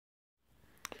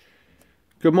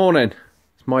Good morning.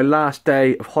 It's my last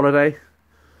day of holiday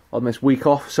on this week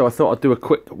off, so I thought I'd do a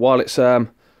quick while it's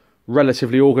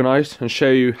relatively organised and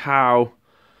show you how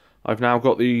I've now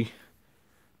got the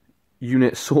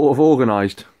unit sort of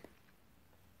organised.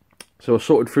 So I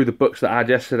sorted through the books that I had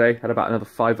yesterday, had about another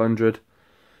 500.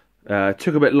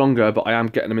 Took a bit longer, but I am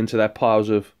getting them into their piles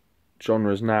of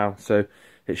genres now, so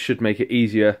it should make it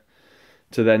easier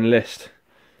to then list.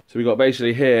 So we got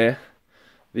basically here,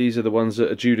 these are the ones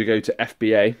that are due to go to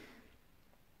FBA.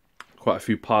 Quite a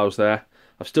few piles there.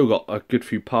 I've still got a good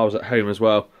few piles at home as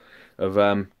well of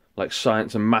like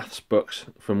science and maths books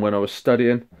from when I was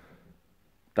studying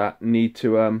that need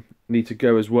to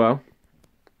go as well.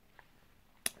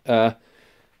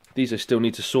 These I still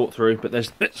need to sort through, but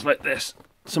there's bits like this.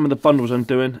 Some of the bundles I'm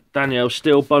doing. Danielle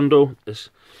Steele bundle. You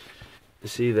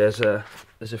see, there's a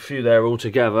few there all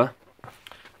together.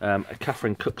 A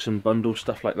Catherine Cookson bundle,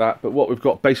 stuff like that. But what we've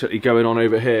got basically going on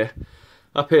over here,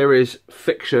 up here is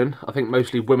fiction. I think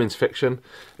mostly women's fiction.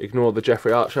 Ignore the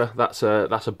Jeffrey Archer. That's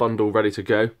a bundle ready to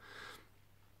go.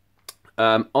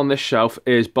 On this shelf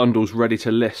is bundles ready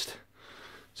to list.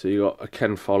 So you got a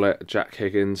Ken Follett, Jack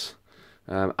Higgins,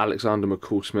 Alexander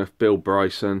McCall Smith, Bill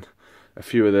Bryson, a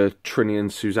few of the Trini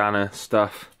and Susanna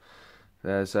stuff.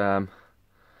 There's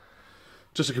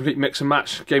just a complete mix and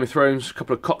match. Game of Thrones, a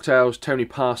couple of cocktails, Tony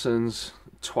Parsons,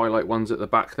 Twilight ones at the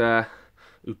back there.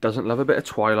 Who doesn't love a bit of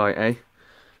Twilight,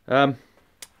 eh?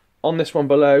 On this one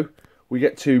below, we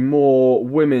get to more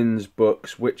women's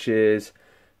books, which is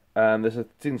there's a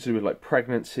thing to do with like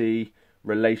pregnancy,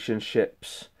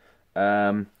 relationships,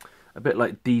 a bit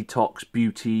like detox,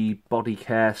 beauty, body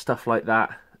care, stuff like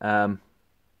that. And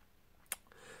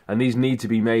these need to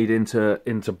be made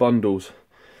into bundles.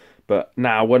 But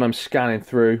now when I'm scanning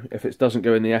through, if it doesn't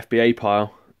go in the FBA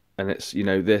pile, and it's, you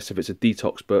know, if it's a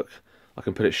detox book, I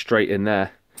can put it straight in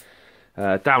there.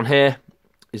 Down here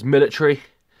is military.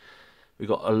 We've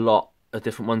got a lot of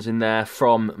different ones in there,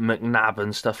 from McNabb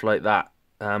and stuff like that.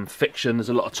 Fiction, there's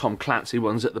a lot of Tom Clancy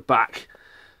ones at the back.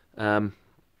 To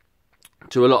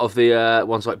a lot of the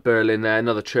ones like Berlin there,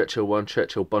 another Churchill one,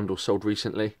 Churchill bundle sold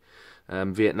recently.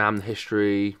 Vietnam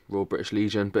history, Royal British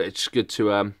Legion, but it's good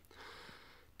to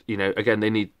you know, again, they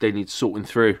need sorting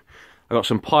through. I've got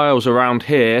some piles around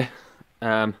here.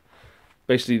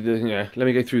 Basically, let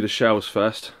me go through the shelves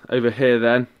first. Over here,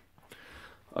 then,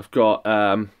 I've got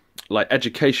like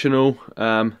educational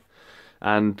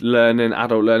and learning,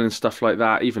 adult learning, stuff like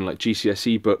that. Even like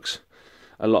GCSE books.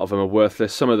 A lot of them are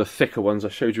worthless. Some of the thicker ones I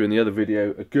showed you in the other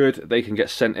video are good. They can get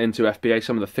sent into FBA.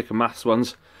 Some of the thicker maths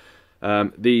ones.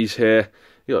 These here,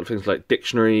 you got things like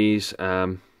dictionaries.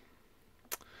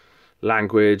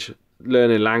 Language,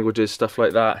 learning languages, stuff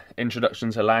like that. Introduction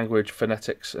to language,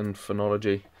 phonetics and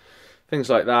phonology, things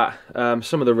like that.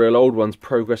 Some of the real old ones,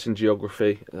 progress in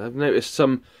geography. I've noticed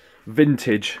some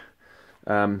vintage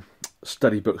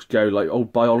study books go, like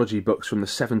old biology books from the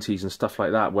 70s and stuff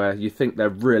like that, where you think they're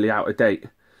really out of date.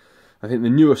 I think the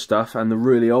newer stuff and the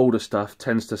really older stuff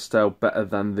tends to sell better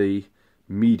than the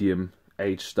medium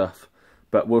age stuff,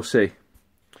 but we'll see.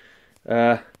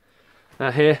 Now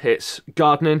here it's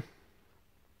gardening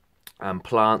and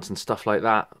plants and stuff like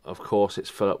that. Of course,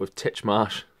 it's full up with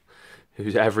Titchmarsh,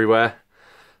 who's everywhere.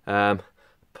 Put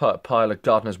a pile of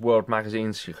Gardener's World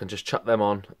magazines. You can just chuck them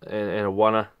on in a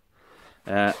oneer.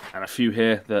 And a few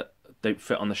here that don't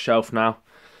fit on the shelf now.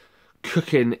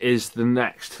 Cooking is the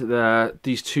next.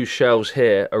 These two shelves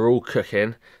here are all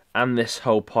cooking, and this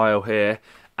whole pile here,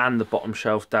 and the bottom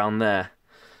shelf down there.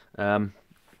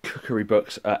 Cookery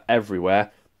books are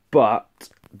everywhere, but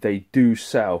they do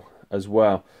sell as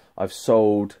well. I'll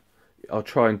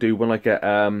try and do, when I get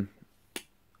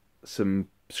some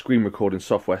screen recording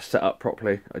software set up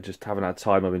properly, I just haven't had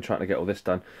time, I've been trying to get all this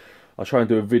done. I'll try and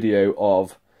do a video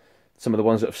of some of the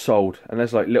ones that have sold, and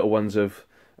there's like little ones of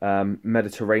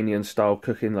Mediterranean style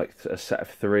cooking, like a set of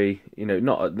 3, you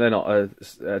know, they're not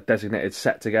a designated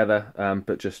set together,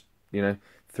 but just, you know,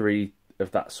 3 of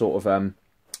that sort of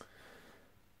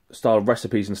style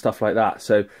recipes and stuff like that.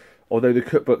 So although the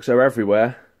cookbooks are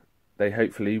everywhere, they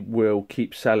hopefully will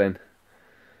keep selling.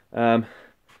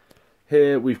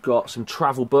 Here we've got some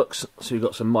travel books. So we've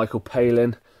got some Michael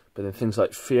Palin, but then things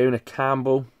like Fiona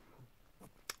Campbell,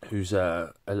 who's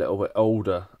a little bit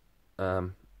older. I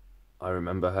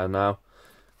remember her now.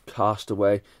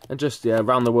 Castaway, and just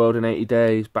Around the World in 80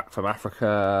 Days, Back from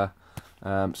Africa,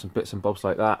 some bits and bobs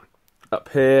like that. Up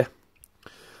here,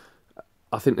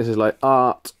 I think this is like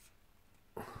art.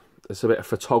 There's a bit of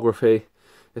photography.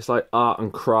 It's like art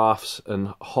and crafts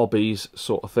and hobbies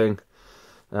sort of thing.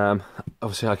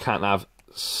 Obviously I can't have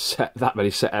that many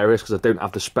set areas because I don't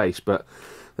have the space, but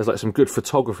There's like some good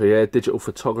photography here, digital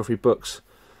photography books,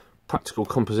 practical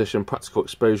composition, practical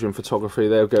exposure and photography.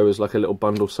 They'll go as like a little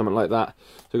bundle, something like that.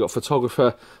 So you've got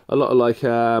photographer, a lot of like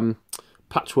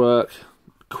patchwork,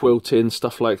 quilting,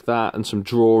 stuff like that, and some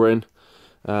drawing,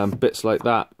 bits like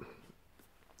that.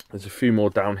 There's a few more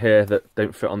down here that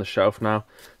don't fit on the shelf now.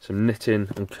 Some knitting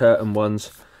and curtain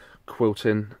ones,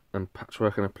 quilting and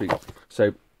patchwork and a pleat.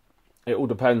 So it all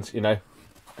depends, you know.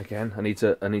 Again, I need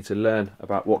to learn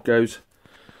about what goes.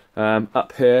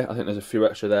 Up here, I think there's a few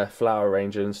extra there, flower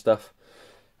arranging and stuff.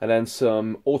 And then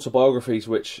some autobiographies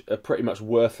which are pretty much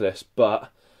worthless,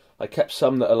 but I kept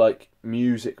some that are like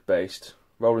music based.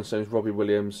 Rolling Stones, Robbie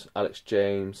Williams, Alex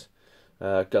James,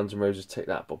 Guns N' Roses, Take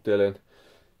That, Bob Dylan.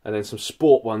 And then some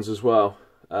sport ones as well,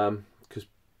 because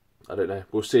I don't know,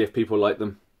 we'll see if people like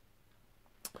them.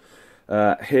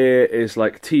 Here is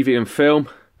like TV and film.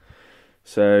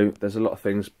 So there's a lot of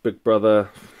things. Big Brother,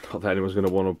 not that anyone's going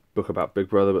to want a book about Big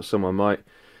Brother, but someone might.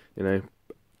 You know,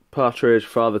 Partridge,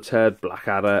 Father Ted,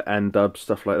 Blackadder, N-Dub,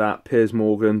 stuff like that. Piers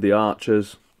Morgan, The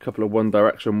Archers, a couple of One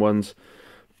Direction ones.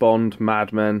 Bond,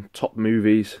 Mad Men, top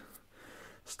movies,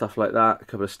 stuff like that. A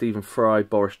couple of Stephen Fry,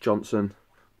 Boris Johnson.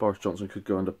 Boris Johnson could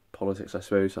go under politics, I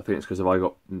suppose. I think it's because of I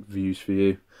Got Views for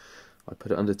You. I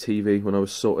put it under TV when I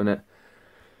was sorting it.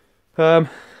 And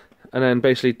then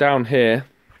basically down here,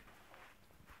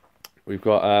 we've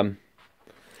got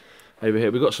over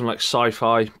here we've got some like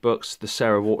sci-fi books, the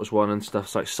Sarah Waters one and stuff.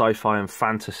 It's like sci-fi and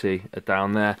fantasy are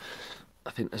down there. I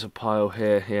think there's a pile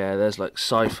here. Yeah, there's like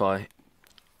sci-fi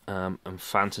and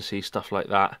fantasy, stuff like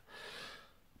that.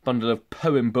 Bundle of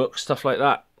poem books, stuff like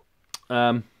that.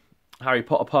 Harry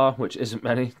Potter pile, which isn't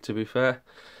many to be fair.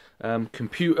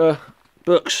 Computer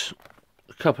books,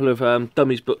 a couple of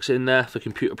dummies books in there for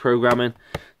computer programming.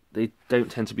 They don't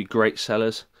tend to be great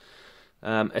sellers.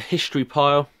 A history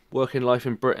pile, working life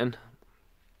in Britain.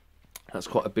 That's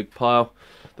quite a big pile.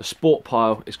 The sport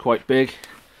pile is quite big.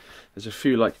 There's a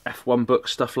few like F1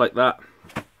 books, stuff like that.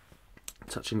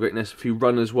 Touching Greatness, a few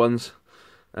runners ones.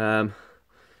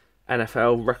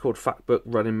 NFL record fact book,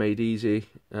 Running Made Easy.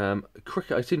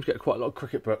 Cricket, I seem to get quite a lot of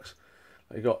cricket books.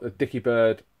 You got the Dickie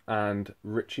Bird and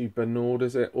Richie Bernard,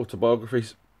 is it?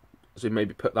 Autobiographies. So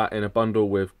maybe put that in a bundle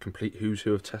with complete who's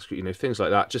who of Test, you know, things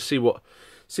like that. Just see what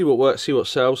works, see what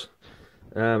sells.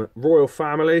 Royal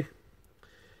family,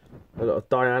 a lot of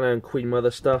Diana and Queen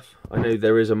Mother stuff. I know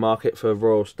there is a market for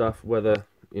royal stuff. Whether,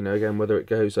 you know, again, whether it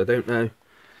goes, I don't know.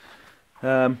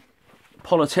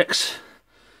 Politics.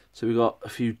 So we got a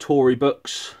few Tory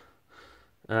books.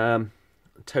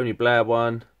 Tony Blair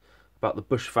one about the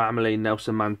Bush family,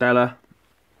 Nelson Mandela.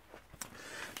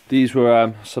 These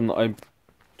were some that I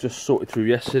just sorted through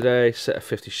yesterday. Set of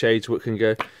 50 Shades, what can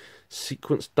go.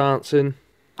 Sequence dancing.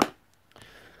 A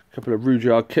couple of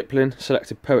Rudyard Kipling,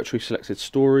 selected poetry, selected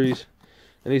stories.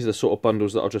 And these are the sort of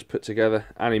bundles that I'll just put together.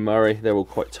 Annie Murray, they're all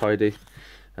quite tidy.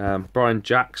 Brian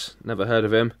Jacks, never heard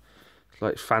of him. It's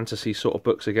like fantasy sort of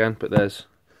books again, but there's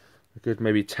a good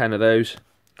maybe 10 of those.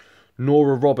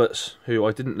 Nora Roberts, who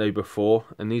I didn't know before,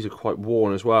 and these are quite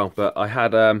worn as well. But I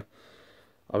had, I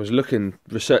was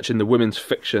researching the women's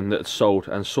fiction that had sold,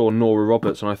 and saw Nora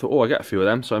Roberts, and I thought, oh, I get a few of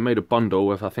them. So I made a bundle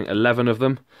with I think 11 of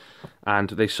them,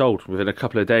 and they sold within a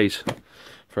couple of days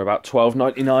for about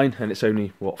 £12.99, and it's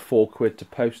only what, £4 to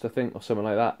post, I think, or something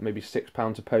like that. Maybe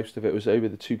 £6 to post if it was over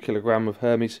the 2 kilogram of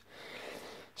Hermes.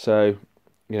 So,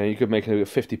 you know, you could make a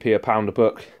 50p a pound a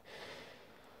book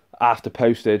after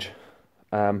postage.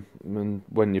 And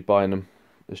when you're buying them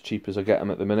as cheap as I get them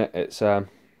at the minute, it's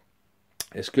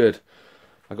good.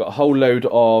 I got a whole load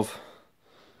of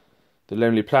the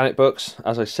Lonely Planet books.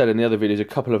 As I said in the other videos, a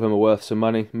couple of them are worth some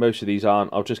money. Most of these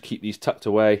aren't. I'll just keep these tucked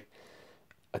away.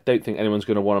 I don't think anyone's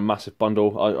going to want a massive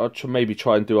bundle. I'll maybe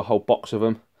try and do a whole box of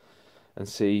them and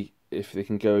see if they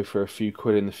can go for a few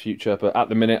quid in the future. But at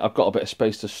the minute, I've got a bit of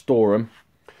space to store them.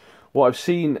 What I've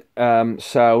seen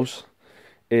sells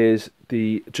is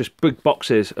just big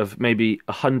boxes of maybe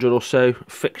 100 or so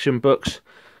fiction books,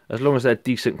 as long as they're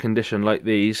decent condition like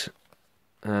these.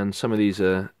 And some of these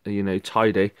are, you know,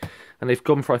 tidy, and they've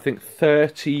gone for I think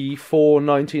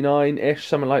 £34.99 ish,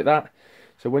 something like that.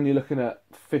 So when you're looking at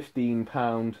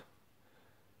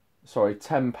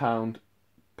 £10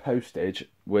 postage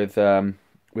with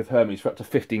Hermes for up to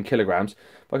 15 kilograms,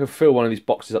 if I can fill one of these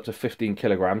boxes up to 15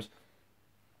 kilograms,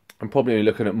 I'm probably only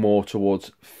looking at more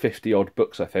towards 50 odd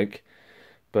books, I think.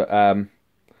 But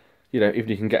you know, even if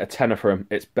you can get a tenner for them,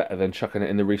 it's better than chucking it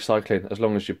in the recycling. As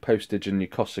long as your postage and your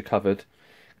costs are covered,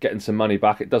 getting some money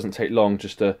back. It doesn't take long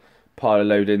just to pile a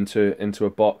load into a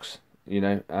box, you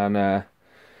know,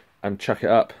 and chuck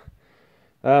it up.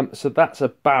 So that's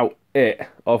about it.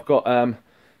 I've got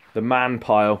the man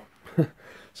pile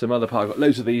some other piles. I've got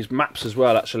loads of these maps as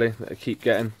well, actually, that I keep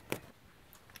getting.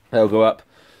 They'll go up.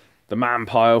 The man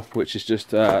pile, which is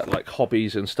just like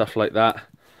hobbies and stuff like that,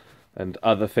 and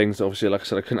other things. Obviously, like I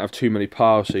said, I couldn't have too many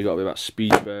piles, so you got to be about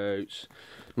speedboats.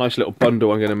 Nice little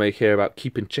bundle I'm going to make here about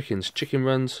keeping chickens, chicken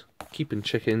runs, keeping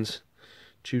chickens,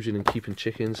 choosing and keeping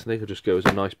chickens. They could just go as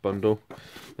a nice bundle.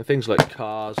 And things like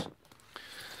cars,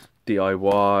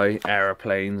 DIY,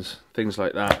 aeroplanes, things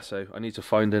like that. So I need to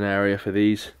find an area for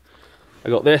these. I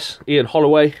got this, Ian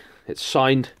Holloway. It's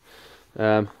signed.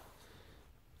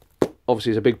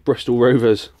 Obviously, it's a big Bristol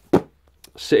Rovers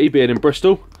city, being in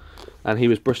Bristol, and he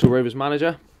was Bristol Rovers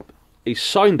manager. He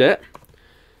signed it,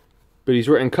 but he's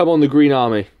written "Come on the Green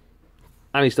Army,"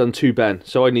 and he's done 2 Ben.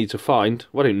 So I need to find.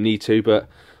 Well, I don't need to, but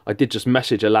I did just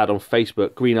message a lad on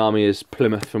Facebook. Green Army is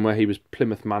Plymouth, from where he was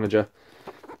Plymouth manager.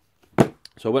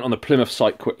 So I went on the Plymouth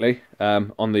site quickly,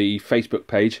 on the Facebook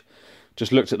page,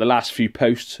 just looked at the last few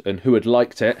posts and who had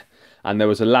liked it, and there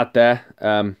was a lad there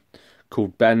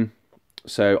called Ben.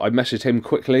 So I messaged him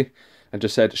quickly and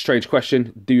just said, strange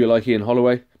question, do you like Ian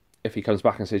Holloway? If he comes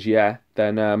back and says yeah,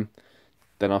 then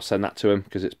I'll send that to him,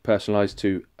 because it's personalised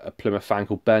to a Plymouth fan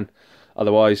called Ben.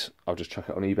 Otherwise, I'll just chuck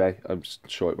it on eBay. I'm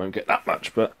sure it won't get that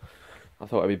much, but I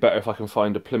thought it'd be better if I can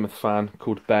find a Plymouth fan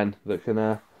called Ben that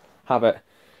can have it.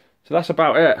 So that's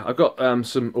about it. I've got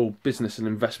some all business and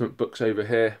investment books over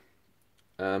here.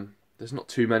 There's not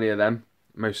too many of them.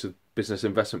 Most of the business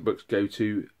investment books go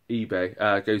to eBay,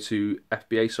 go to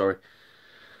FBA, sorry.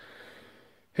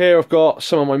 Here I've got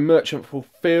some of my merchant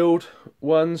fulfilled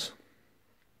ones.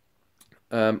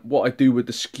 What I do with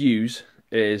the SKUs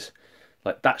is,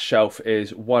 like, that shelf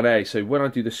is 1A. So when I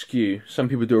do the SKU, some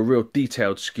people do a real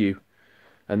detailed SKU,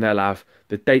 and they'll have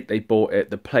the date they bought it,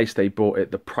 the place they bought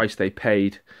it, the price they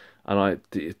paid, and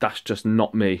that's just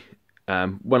not me.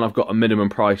 When I've got a minimum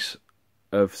price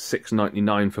of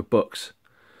 $6.99 for books,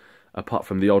 apart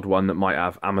from the odd one that might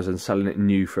have Amazon selling it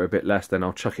new for a bit less, then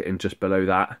I'll chuck it in just below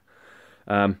that.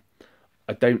 I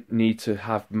don't need to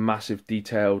have massive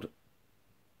detailed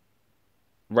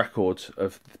records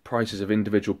of the prices of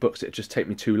individual books. It just take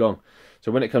me too long.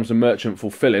 So when it comes to merchant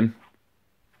fulfilling,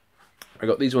 I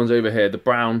got these ones over here, the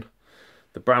brown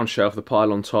shelf, the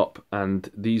pile on top,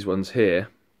 and these ones here.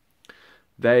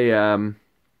 They've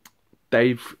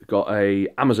got a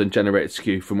Amazon generated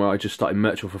SKU from where I just started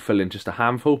merchant fulfilling just a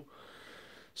handful.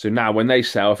 So now when they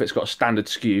sell, if it's got a standard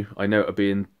SKU, I know it'll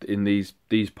be in these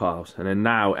piles. And then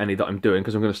now any that I'm doing,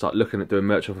 because I'm going to start looking at doing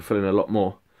merchant fulfilling a lot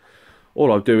more,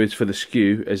 all I'll do is for the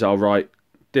SKU is I'll write,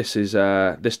 this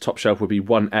top shelf will be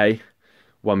 1A,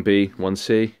 1B,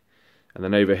 1C, and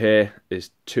then over here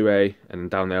is 2A, and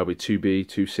down there will be 2B,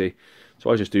 2C.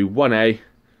 So I just do 1A,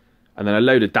 and then a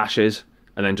load of dashes,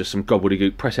 and then just some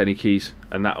gobbledygook, press any keys,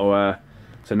 and that'll,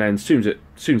 so then as soon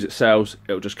as it sells,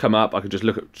 it'll just come up. I can just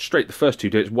look at straight the first 2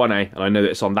 digits, 1A, and I know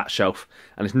that it's on that shelf,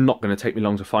 and it's not going to take me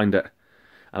long to find it.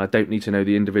 And I don't need to know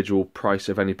the individual price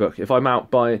of any book. If I'm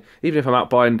out buying, even if I'm out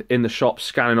buying in the shop,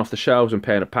 scanning off the shelves and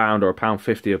paying £1 or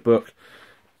 £1.50 a book,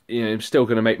 you know, I'm still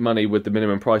going to make money with the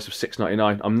minimum price of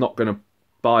 $6.99. I'm not going to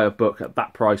buy a book at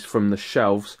that price from the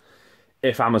shelves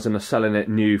if Amazon are selling it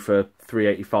new for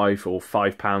 £3.85 or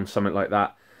 £5, something like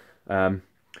that.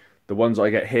 The ones I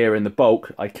get here in the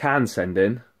bulk, I can send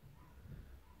in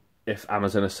if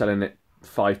Amazon are selling it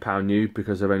 £5 new,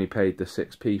 because I've only paid the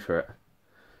 6p for it.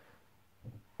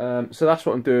 So that's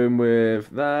what I'm doing with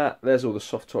that. There's all the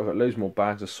soft toys. I've got loads more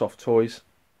bags of soft toys.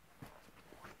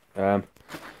 I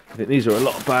think these are a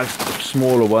lot of bags of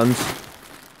smaller ones.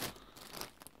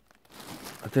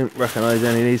 I don't recognise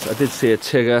any of these. I did see a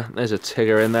Tigger. There's a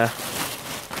Tigger in there.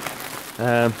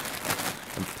 And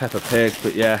Peppa Pig.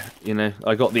 But yeah, you know,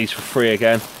 I got these for free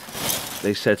again.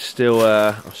 They said still...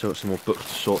 I've still got some more books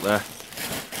to sort there.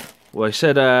 Well, I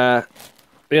said the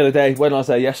other day, when I was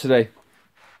there yesterday,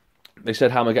 they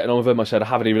said, how am I getting on with them? I said, I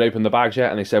haven't even opened the bags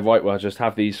yet. And they said, right, well, I'll just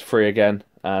have these free again.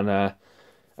 And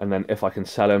then if I can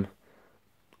sell them,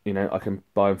 you know, I can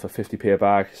buy them for 50p a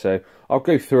bag. So I'll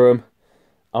go through them.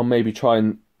 I'll maybe try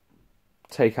and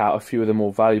take out a few of the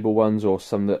more valuable ones, or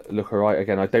some that look alright.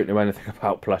 Again, I don't know anything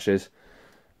about plushes.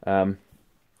 I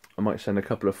might send a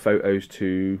couple of photos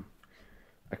to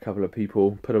a couple of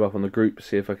people, put them up on the group,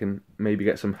 see if I can maybe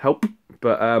get some help.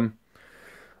 But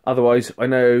otherwise, I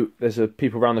know there's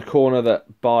people around the corner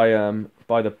that buy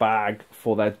the bag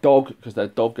for their dog, because their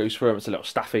dog goes through them. It's a little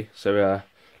staffy, so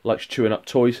likes chewing up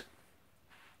toys.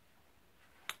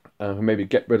 Maybe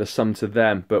get rid of some to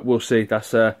them, but we'll see.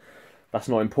 That's not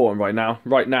important right now.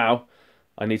 Right now,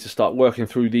 I need to start working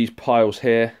through these piles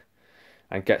here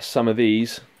and get some of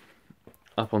these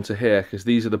up onto here, because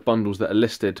these are the bundles that are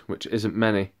listed, which isn't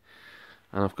many.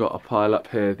 And I've got a pile up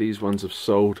here. These ones have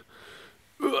sold.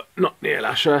 Not Neil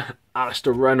Asher,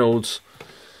 Alistair Reynolds.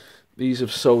 These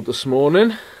have sold this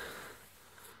morning.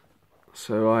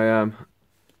 So I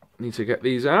need to get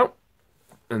these out.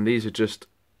 And these are just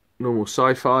normal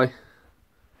sci-fi.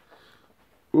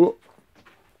 It's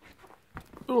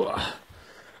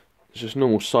just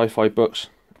normal sci-fi books.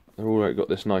 They've all got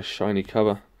this nice shiny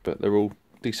cover, but they're all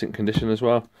decent condition as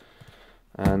well.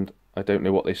 And I don't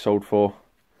know what they sold for.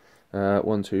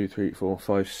 1, 2, 3, 4,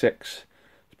 5, 6.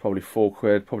 It's probably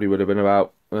 £4. Probably would have been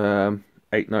about £8.99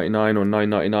 or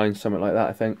 £9.99, something like that,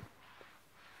 I think.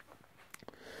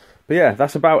 But yeah,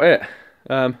 that's about it.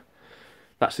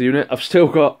 That's the unit. I've still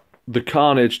got the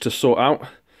carnage to sort out,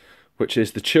 which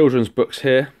is the children's books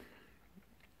here,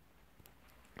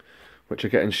 which are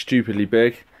getting stupidly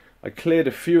big. I cleared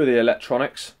a few of the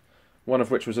electronics, one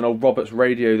of which was an old Roberts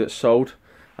radio that sold,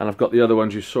 and I've got the other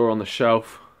ones you saw on the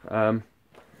shelf. One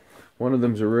of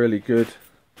them's a really good.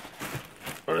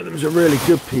 One of them's a really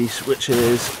good piece, which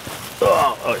is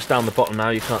oh, it's down the bottom now.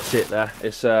 You can't see it there.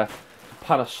 It's a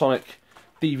Panasonic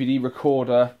DVD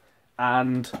recorder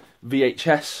and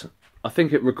VHS. I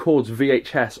think it records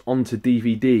VHS onto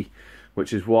DVD,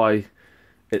 which is why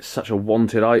it's such a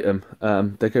wanted item.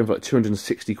 They're going for like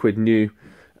 260 quid new,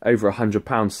 over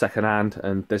 £100 second hand,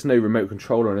 and there's no remote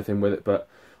control or anything with it, but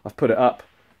I've put it up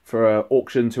for an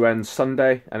auction to end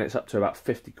Sunday, and it's up to about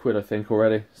 50 quid I think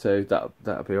already, so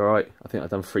that'll be alright. I think I've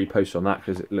done 3 posts on that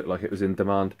because it looked like it was in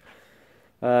demand.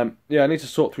 Yeah, I need to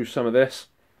sort through some of this.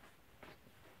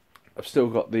 I've still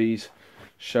got these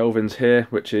shelvings here,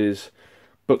 which is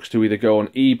books to either go on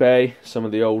eBay, some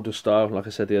of the older style, like I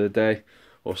said the other day,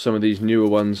 or some of these newer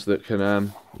ones that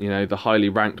can, you know, the highly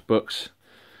ranked books.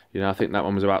 You know, I think that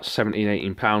one was about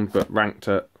 £17, £18, but ranked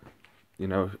at, you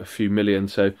know, a few million.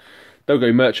 So they'll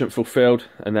go merchant fulfilled,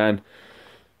 and then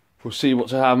we'll see what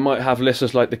to have. Might have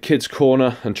lists like the kids'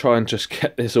 corner and try and just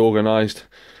get this organised.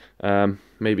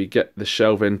 Maybe get the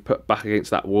shelving put back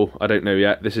against that wall. I don't know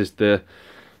yet. This is the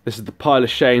pile of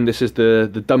shame. This is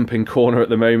the dumping corner at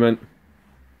the moment.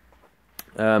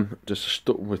 Just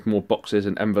stuck with more boxes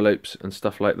and envelopes and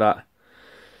stuff like that.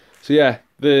 So yeah,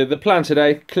 the plan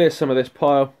today: clear some of this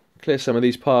pile, clear some of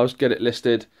these piles, get it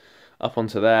listed up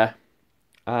onto there,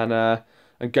 and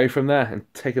go from there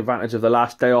and take advantage of the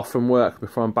last day off from work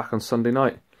before I'm back on Sunday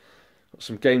night. Got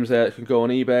some games there that can go on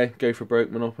eBay. Go for Broke,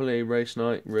 Monopoly, Race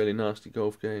Night, really nasty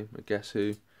golf game, a Guess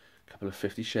Who, a couple of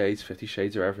 50 Shades. 50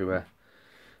 Shades are everywhere.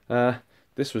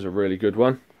 This was a really good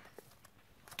one,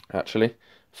 actually.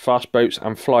 Fast Boats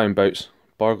and Flying Boats,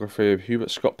 biography of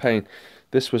Hubert Scott Payne.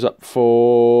 This was up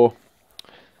for,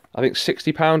 I think,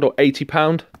 £60 or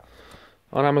 £80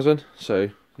 on Amazon.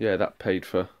 So yeah, that paid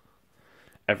for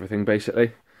everything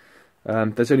basically.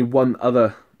 There's only one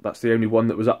other. That's the only one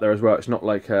that was up there as well. It's not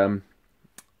like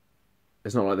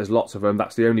there's lots of them.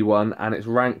 That's the only one, and it's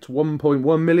ranked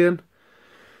 1.1 million.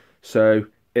 So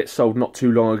it sold not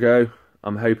too long ago.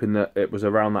 I'm hoping that it was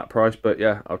around that price, but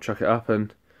yeah, I'll chuck it up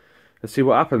and let's see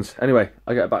what happens. Anyway,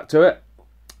 I'll get back to it.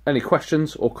 Any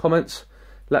questions or comments,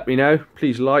 let me know.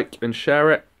 Please like and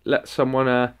share it. Let someone,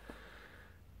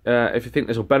 if you think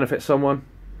this will benefit someone,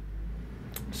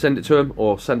 send it to them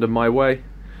or send them my way.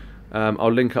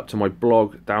 I'll link up to my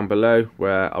blog down below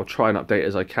where I'll try and update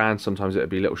as I can. Sometimes it'll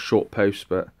be little short posts,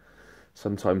 but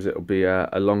sometimes it'll be a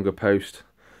longer post.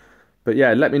 But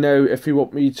yeah, let me know if you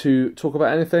want me to talk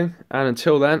about anything. And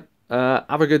until then,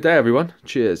 have a good day, everyone.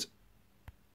 Cheers.